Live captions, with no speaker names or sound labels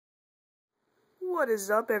What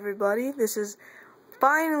is up, everybody? This is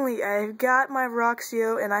finally, I've got my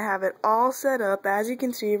Roxio and I have it all set up, as you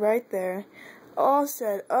can see right there. All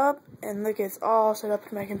set up, and look, it's all set up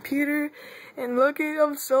in my computer. And look,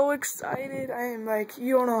 I'm so excited. I am like,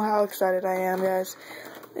 you don't know how excited I am, guys.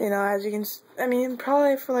 You know, as you can, I mean,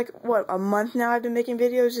 probably for like, what, a month now I've been making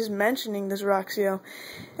videos just mentioning this Roxio.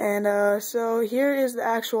 And so here is the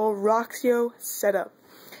actual Roxio setup.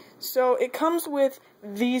 So it comes with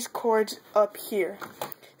these cords up here.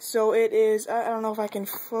 So it is, I don't know if I can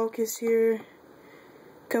focus here,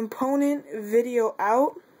 component video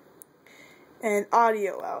out and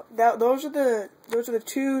audio out. Those are the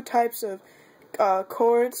two types of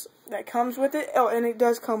cords that comes with it. Oh, and it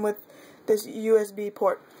does come with this USB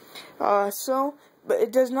port. But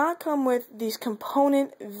it does not come with these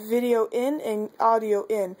component video in and audio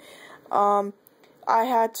in. I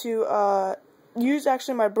had to use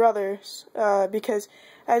actually my brother's because,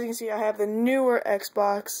 as you can see, I have the newer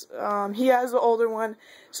Xbox. He has the older one,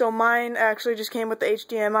 so mine actually just came with the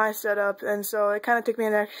HDMI setup, and so it kind of took me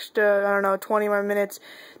an extra, I don't know, 20 more minutes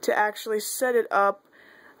to actually set it up.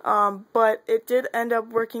 But it did end up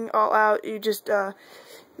working all out. You just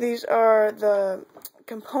these are the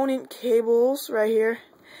component cables right here,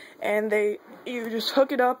 and you just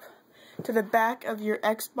hook it up to the back of your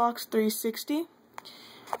Xbox 360.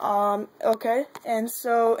 Okay, and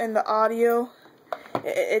so in the audio,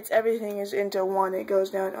 everything is into one. It goes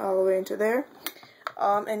down all the way into there.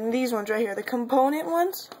 And these ones right here, the component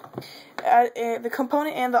ones, the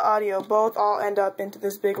component and the audio both all end up into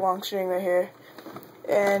this big long string right here.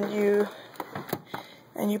 And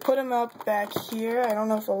you put them up back here. I don't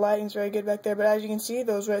know if the lighting's very good back there, but as you can see,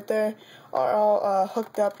 those right there are all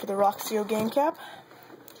hooked up to the Roxio game cap.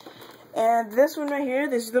 And this one right here,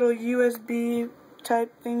 this little USB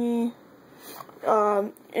type thingy,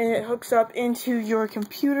 and it hooks up into your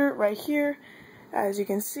computer right here, as you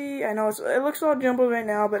can see. I know it looks all jumbled right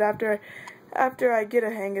now, but after I get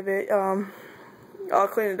a hang of it, I'll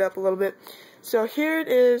clean it up a little bit. So here it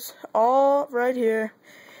is, all right here.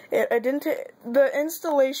 It didn't take the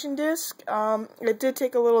installation disc. It did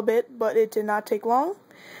take a little bit, but it did not take long.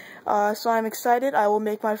 So I'm excited. I will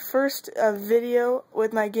make my first video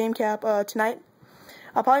with my game cap tonight.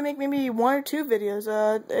 I'll probably make maybe 1 or 2 videos.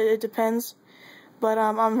 It depends. But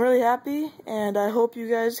I'm really happy, and I hope you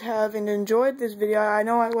guys have enjoyed this video. I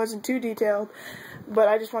know I wasn't too detailed, but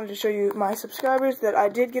I just wanted to show you my subscribers that I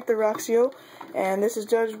did get the Roxio, and this is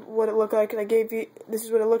just what it looked like. And this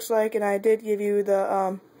is what it looks like, and I did give you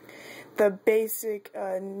the basic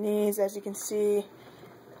needs, as you can see,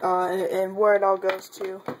 and where it all goes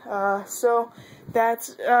to. So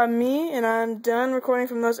that's me, and I'm done recording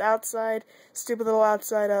from those stupid little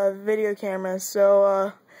outside video cameras.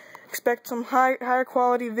 So expect some higher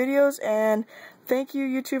quality videos, and thank you,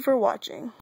 YouTube, for watching.